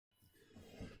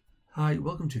Hi,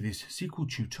 welcome to this SQL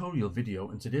tutorial video,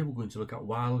 and today we're going to look at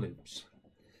while loops.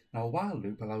 Now, a while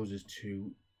loop allows us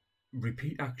to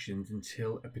repeat actions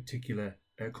until a particular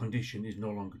condition is no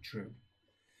longer true.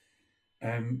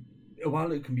 A while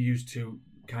loop can be used to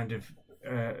kind of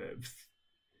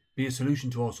be a solution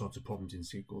to all sorts of problems in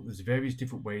SQL. There's various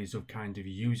different ways of kind of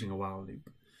using a while loop.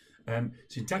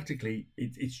 Syntactically,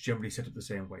 it's generally set up the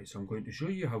same way. So I'm going to show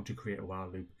you how to create a while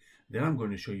loop. Then I'm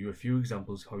going to show you a few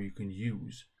examples how you can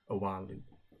use a while loop.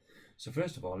 So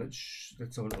first of all, let's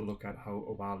have a little look at how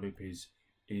a while loop is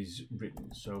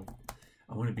written. So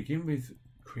I'm going to begin with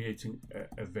creating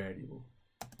a variable.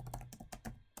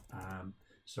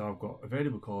 So I've got a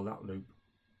variable called that loop.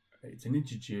 It's an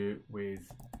integer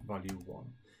with value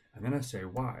 1, and then I say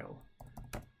while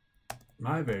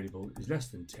my variable is less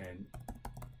than 10,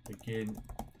 begin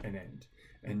and end.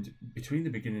 And between the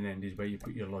begin and end is where you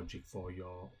put your logic for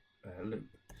your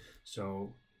loop.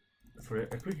 So for a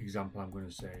quick example, I'm going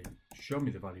to say show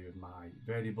me the value of my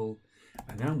variable,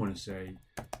 and then I'm going to say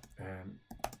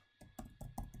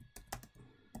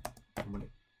I'm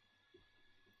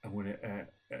going to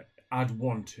add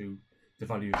 1 to the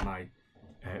value of my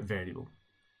variable.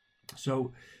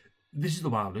 So this is the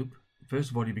while loop.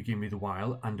 First of all, you begin with a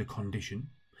while and a condition.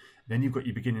 Then you've got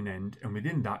your begin and end, and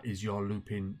within that is your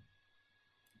looping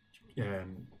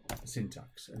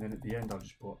syntax. And then at the end, I'll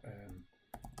just put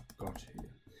got here.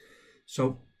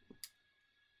 So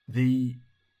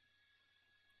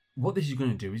what this is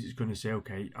going to do is it's going to say,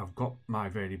 okay, I've got my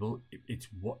variable.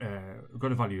 I've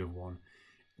got a value of 1.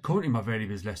 Currently, my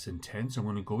variable is less than 10, so I'm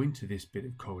going to go into this bit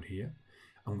of code here.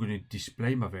 I'm going to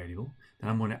display my variable. Then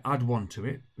I'm going to add 1 to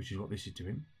it, which is what this is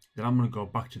doing. Then I'm going to go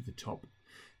back to the top.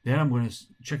 Then I'm going to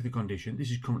check the condition.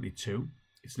 This is currently 2.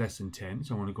 It's less than 10,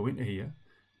 so I'm going to go into here,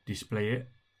 display it,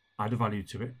 add a value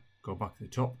to it, go back to the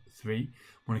top, 3.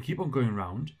 I'm going to keep on going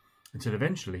around until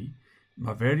eventually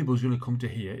my variable is going to come to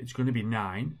here. It's going to be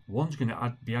 9. 1's going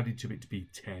to be added to it to be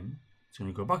 10. It's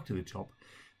going to go back to the top.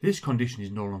 This condition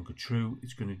is no longer true.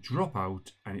 It's going to drop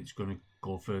out and it's going to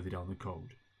go further down the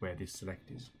code where this select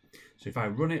is. So if I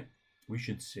run it, we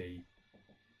should see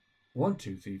 1,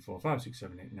 2, 3, 4, 5, 6,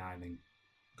 7, 8, 9, and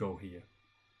go here.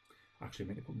 Actually, I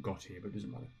meant to put got here, but it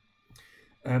doesn't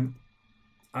matter.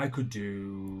 I could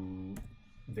do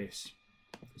this.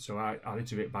 So I'll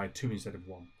iterate by 2 instead of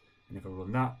 1. And if I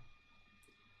run that,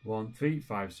 1, 3,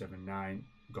 5, 7, 9,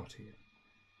 got here.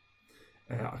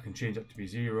 I can change that to be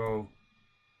 0,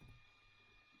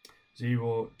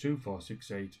 0, 2, 4,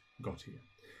 6, 8, got here.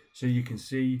 So you can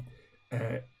see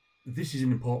this is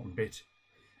an important bit.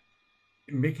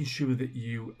 Making sure that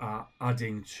you are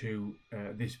adding to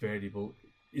this variable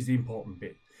is the important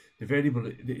bit. The variable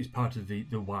that is part of the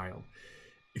while.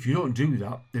 If you don't do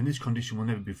that, then this condition will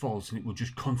never be false, and it will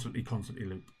just constantly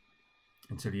loop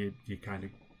until you kind of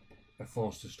are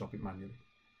forced to stop it manually.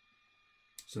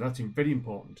 So that's very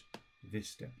important, this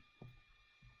step.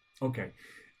 Okay,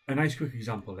 a nice quick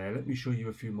example there. Let me show you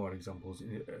a few more examples,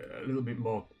 a little bit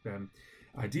more,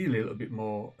 ideally a little bit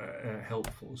more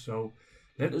helpful. So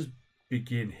let us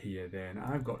begin here then.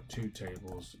 I've got 2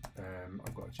 tables.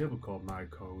 I've got a table called my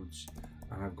codes,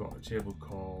 and I've got a table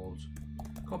called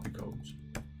copy codes.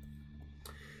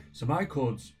 So my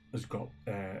codes has got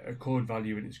a code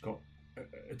value, and it's got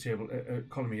a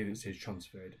column here that says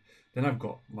transferred. Then I've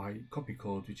got my copy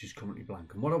code, which is currently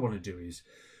blank. And what I want to do is,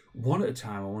 one at a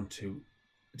time, I want to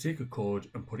take a code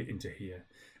and put it into here.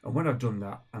 And when I've done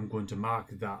that, I'm going to mark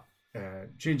that,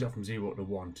 change that from 0 to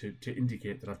 1 to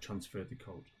indicate that I've transferred the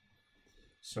code.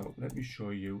 So let me show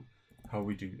you how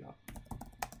we do that.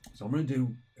 So I'm going to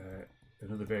do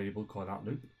another variable called that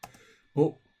loop,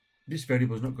 but this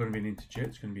variable is not going to be an integer.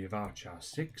 It's going to be a varchar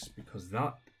 6, because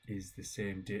that is the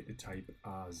same data type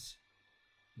as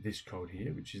this code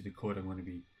here, which is the code I'm going to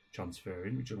be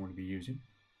transferring, which I'm going to be using.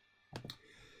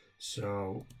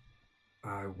 So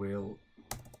I will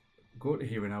go to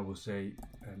here and I will say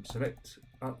select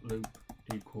at loop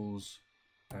equals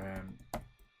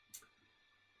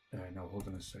now hold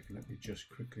on a second, let me just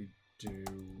quickly do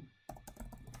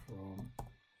from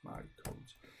my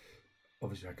codes.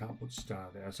 Obviously I can't put star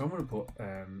there, so I'm going to put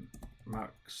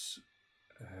max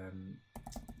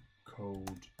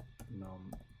code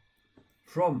num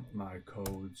from my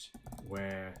codes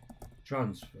where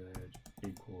transferred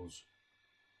equals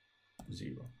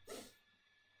 0.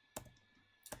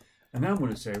 And now I'm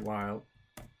going to say while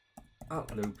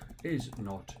at loop is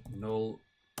not null,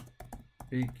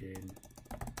 begin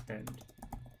end.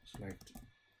 Select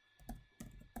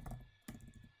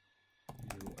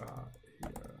you are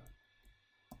here.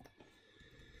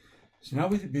 So now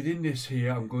within this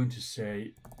here, I'm going to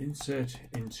say insert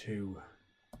into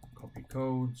copy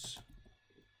codes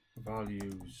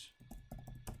values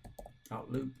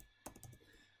out loop.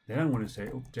 Then I'm going to say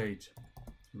update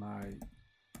my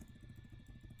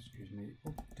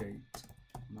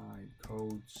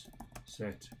codes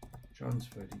set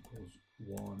transferred equals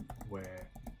 1 where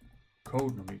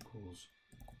code num equals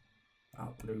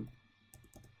out loop.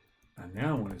 And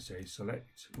now I'm going to say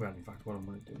select, well, in fact, what I'm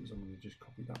going to do is I'm going to just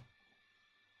copy that.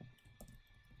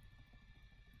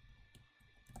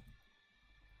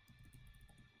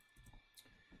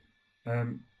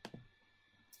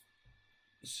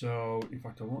 So in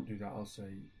fact I won't do that. I'll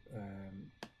say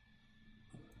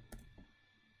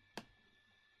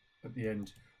at the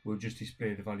end we'll just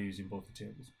display the values in both the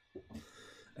tables.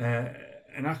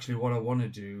 And actually what I want to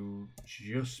do,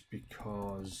 just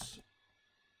because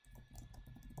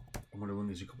I'm going to run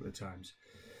this a couple of times,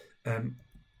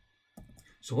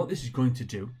 so what this is going to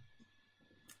do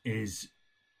is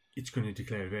it's going to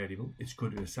declare a variable. It's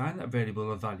going to assign that variable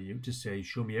a value to say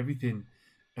show me everything,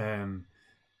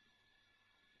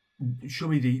 show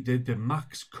me the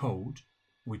max code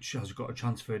which has got a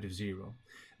transferred of 0.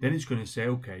 Then it's going to say,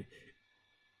 okay,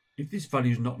 if this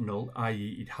value is not null,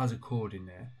 i.e. it has a code in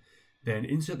there, then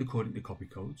insert the code into copy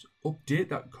codes, update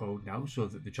that code now so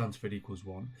that the transferred equals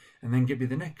 1, and then give me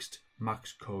the next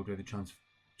max code where the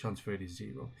transferred is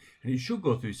 0. And it should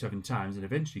go through 7 times and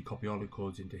eventually copy all the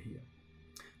codes into here.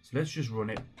 So let's just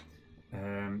run it.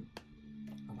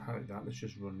 I'll highlight that. Let's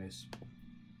just run this.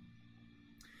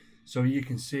 So you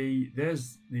can see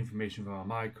there's the information from our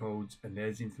my codes and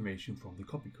there's the information from the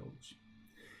copy codes.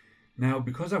 Now,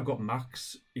 because I've got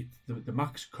max, the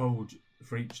max code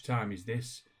for each time is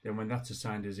this. Then when that's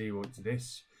assigned a 0, it's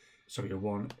this. Sorry, a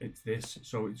 1, it's this.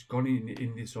 So it's gone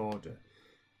in this order,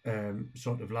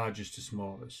 sort of largest to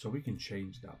smallest. So we can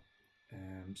change that.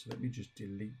 So let me just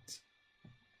delete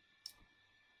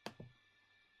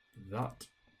that.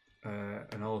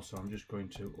 And also I'm just going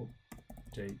to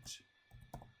update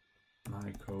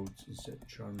my codes and set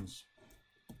transferred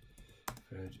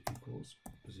equals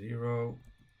 0.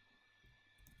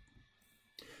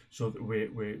 So that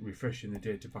we're refreshing the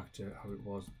data back to how it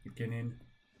was at the beginning.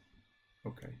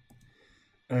 Okay.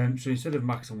 So instead of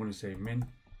max, I'm going to say min.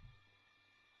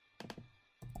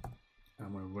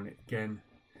 I'm going to run it again.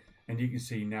 And you can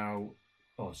see now,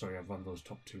 oh sorry, I've run those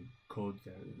top 2 codes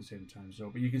there at the same time. So,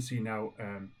 but you can see now,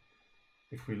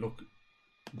 if we look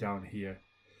down here,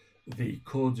 the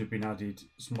codes have been added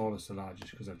smallest to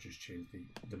largest because I've just changed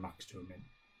the max to a min.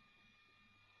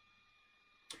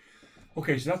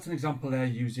 Okay, so that's an example there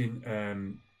using a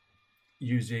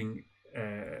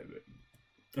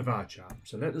var chart.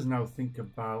 So let us now think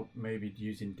about maybe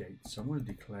using dates. So I'm going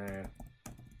to declare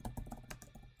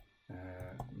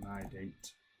my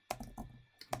date,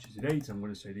 which is a date. I'm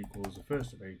going to say it equals the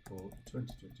 1st of April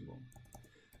 2021,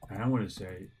 and I'm going to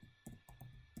say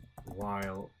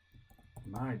while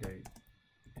my date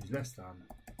is less than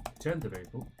 10th of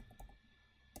April,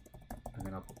 and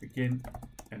then I'll put begin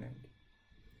and end.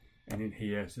 And in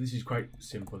here, so this is quite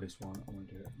simple, this one, I'm going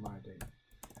to do it my date.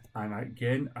 And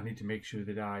again, I need to make sure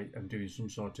that I am doing some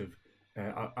sort of,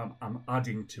 I'm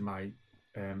adding to my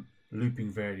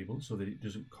looping variable so that it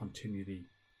doesn't continually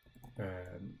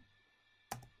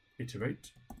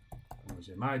iterate. I'm going to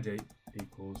say my date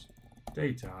equals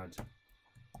date add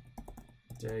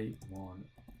day 1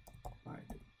 my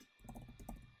date.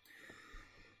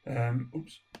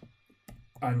 Oops.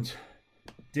 And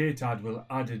date add will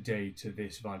add a day to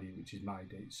this value, which is my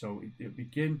date. So it'll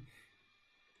begin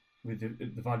with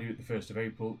the value at the 1st of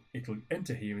April. It'll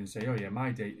enter here and say, oh yeah,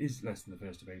 my date is less than the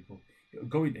 1st of April. It'll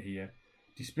go into here,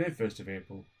 display 1st of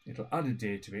April. It'll add a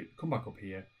day to it, come back up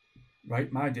here.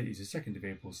 Right, my date is the 2nd of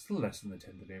April, still less than the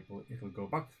 10th of April. It'll go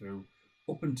back through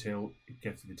up until it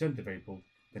gets to the 10th of April.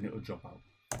 Then it'll drop out.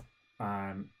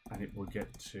 And it will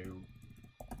get to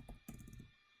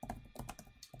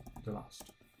the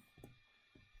last.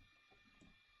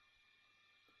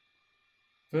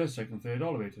 1st, 2nd, 3rd,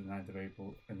 all the way to the 9th of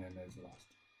April, and then there's the last.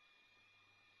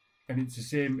 And it's the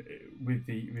same with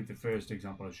the first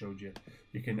example I showed you.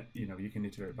 You can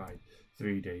iterate by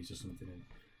 3 days or something and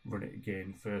run it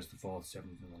again, 1st, the 4th,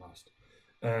 7th, and the last.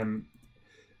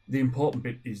 The important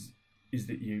bit is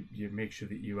that you make sure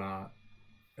that you are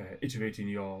iterating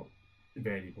your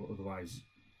variable. Otherwise,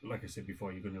 like I said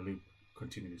before, you're going to loop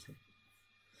continuously.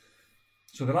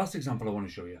 So the last example I want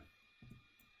to show you.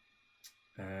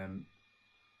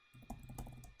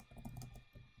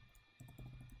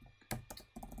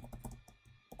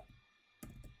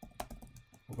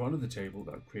 I've got another table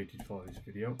that I've created for this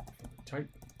video. Type.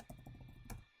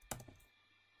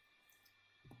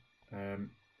 And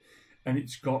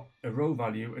it's got a row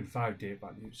value and 5 date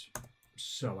values.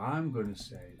 So I'm going to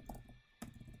say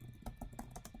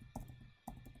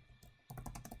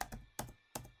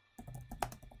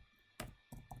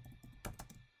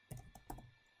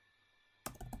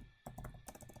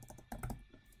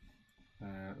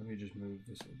me just move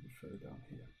this a bit further down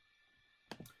here.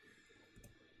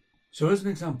 So as an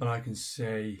example, I can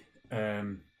say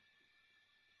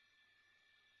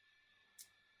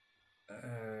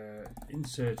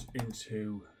insert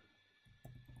into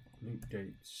loop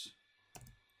dates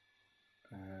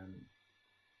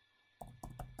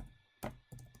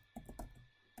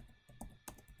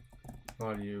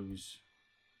values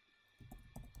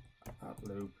at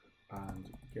loop and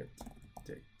get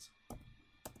date,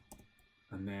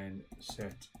 and then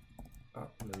set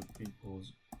at loop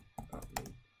equals at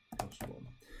loop plus 1.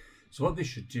 So what this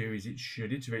should do is it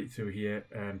should iterate through here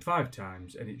 5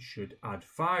 times, and it should add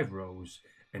 5 rows,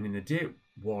 and in the date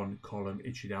 1 column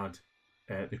it should add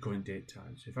the current date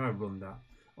time. So if I run that,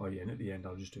 and at the end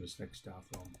I'll just do a select star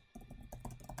from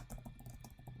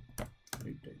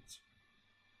loop dates.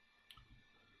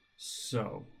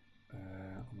 So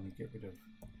I'm going to get rid of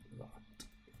that.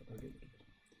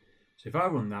 So if I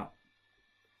run that,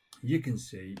 you can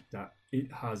see that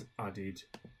it has added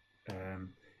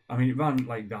I mean, it ran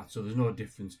like that, so there's no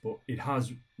difference, but it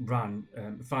has ran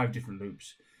 5 different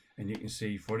loops, and you can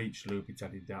see for each loop it's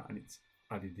added that, and it's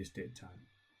added this date time.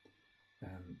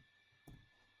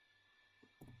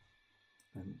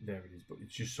 And there it is, but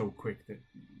it's just so quick that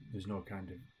there's no kind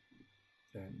of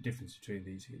difference between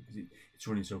these here, because it's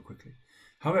running so quickly.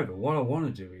 However, what I want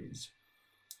to do is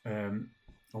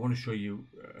I want to show you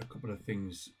a couple of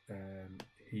things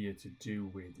here to do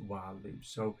with while loops.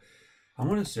 So I'm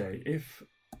going to say if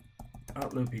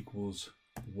at loop equals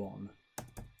 1,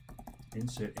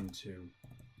 insert into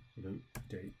loop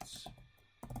dates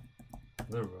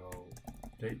the row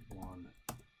date 1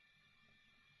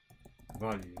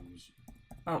 values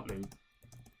at loop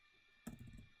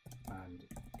and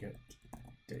get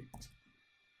date.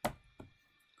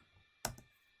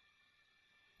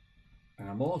 And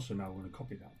I'm also now going to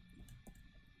copy that.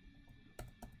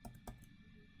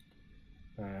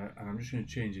 And I'm just going to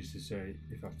change this to say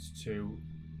if that's 2,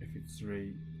 if it's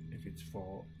 3, if it's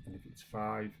 4, and if it's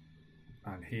 5.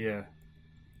 And here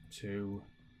 2,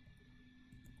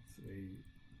 3,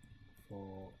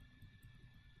 4,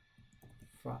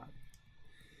 5.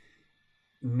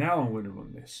 Now I'm going to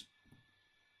run this,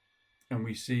 and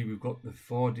we see we've got the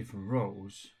 5 different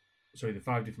rows,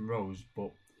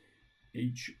 but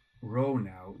each row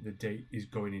now the date is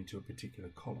going into a particular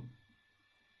column.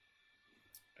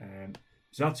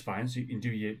 So that's fine, so you can do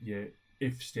your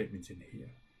if statement in here.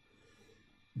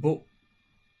 But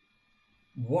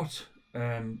what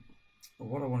I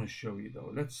want to show you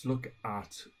though, let's look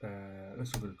at a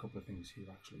couple of things here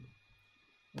actually.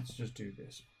 Let's just do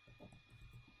this.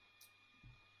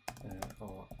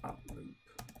 Or at loop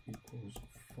equals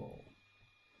 4.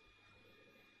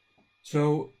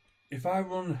 So if I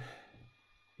run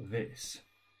this,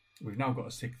 we've now got a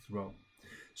 6th row.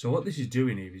 So what this is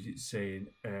doing here is it's saying,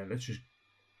 let's just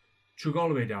chug all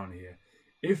the way down here.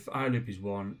 If I loop is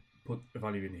 1, put a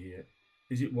value in here.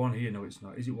 Is it 1 here? No, it's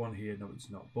not. Is it 1 here? No, it's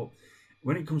not. But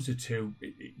when it comes to 2,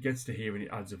 it gets to here and it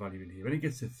adds a value in here. When it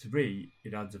gets to 3,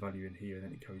 it adds a value in here and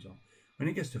then it carries on. When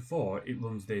it gets to 4, it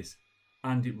runs this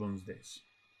and it runs this.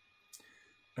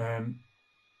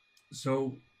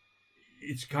 So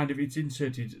it's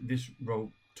inserted this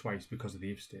row twice because of the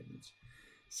if statements.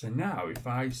 So now if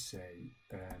I say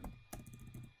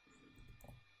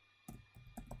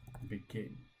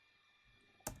begin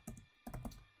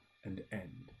and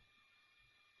end,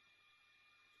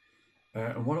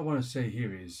 and what I want to say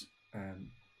here is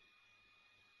I'm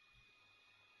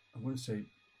going to say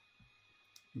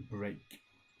break.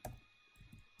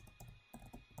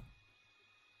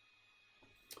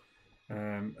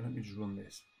 Let me just run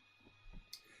this.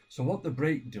 So what the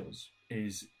break does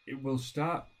is it will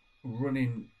start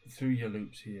running through your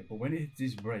loops here, but when it hits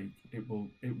this break, it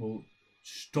will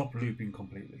stop looping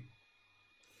completely.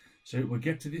 So it will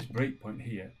get to this break point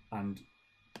here and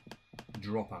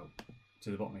drop out to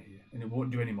the bottom of here, and it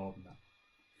won't do any more than that.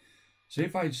 So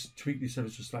if I just tweak this ever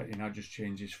so slightly and I just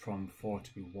change this from 4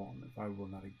 to be 1, if I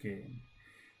run that again,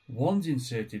 1's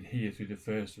inserted here through the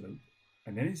first loop,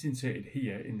 and then it's inserted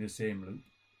here in the same loop.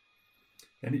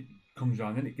 Then it comes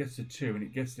around, then it gets to 2, and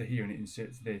it gets to here and it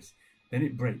inserts this. Then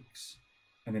it breaks,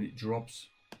 and then it drops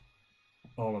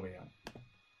all the way out.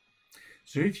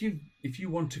 So if you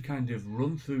want to kind of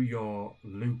run through your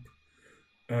loop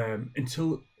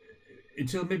until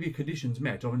maybe a condition's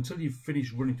met, or until you've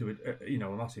finished running through it,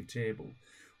 a massive table.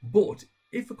 But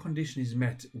if a condition is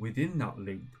met within that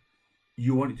loop,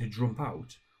 you want it to jump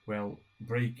out. Well,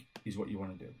 break is what you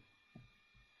want to do.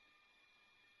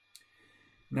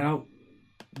 Now,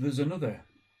 there's another.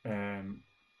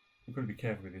 We've got to be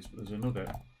careful with this, but there's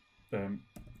another thing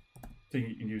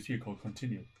you can use here called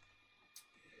continue.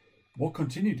 What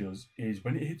continue does is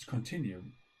when it hits continue,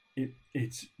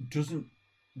 it doesn't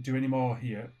do any more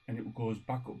here, and it goes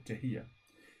back up to here,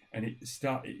 and it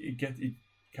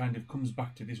kind of comes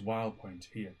back to this while point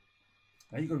here.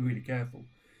 Now you've got to be really careful,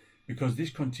 because this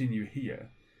continue here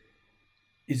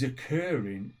is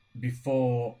occurring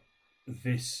before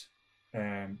this,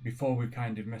 before we're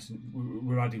kind of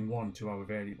we're adding 1 to our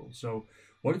variable. So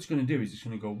what it's going to do is it's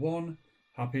going to go 1,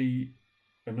 happy,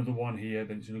 another 1 here,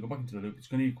 then it's going to go back into the loop. It's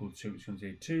going to equal 2. It's going to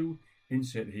say 2,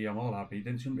 insert here, I'm all happy.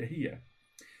 Then it's going to be here.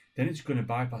 Then it's going to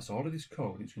bypass all of this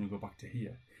code. It's going to go back to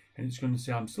here. And it's going to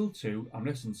say, I'm still 2, I'm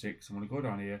less than 6. I'm going to go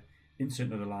down here, insert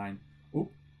another line.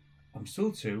 Oop, I'm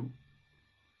still 2.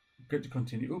 Get to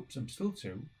continue. Oops, I'm still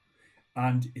 2.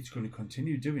 And it's going to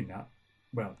continue doing that.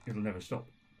 Well, it'll never stop.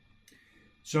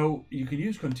 So you can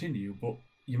use continue, but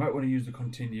you might want to use the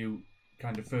continue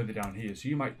kind of further down here. So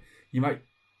you might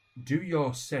do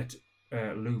your set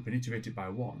loop and iterate it by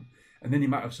 1, and then you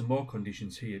might have some more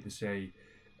conditions here to say,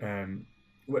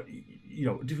 well, you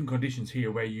know, different conditions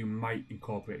here where you might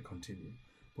incorporate a continue.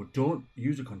 But don't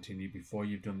use a continue before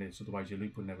you've done this, otherwise your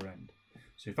loop will never end.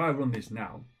 So if I run this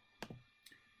now,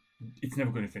 it's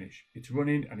never going to finish. It's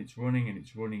running and it's running and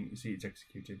it's running. You see, it's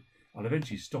executed. I'll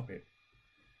eventually stop it.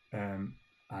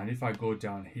 And if I go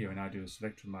down here and I do a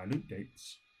select from my loop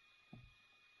dates,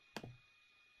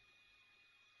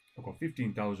 I've got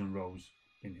 15,000 rows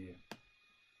in here.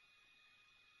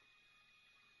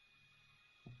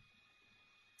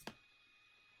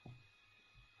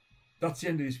 That's the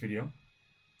end of this video.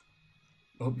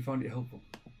 I hope you found it helpful.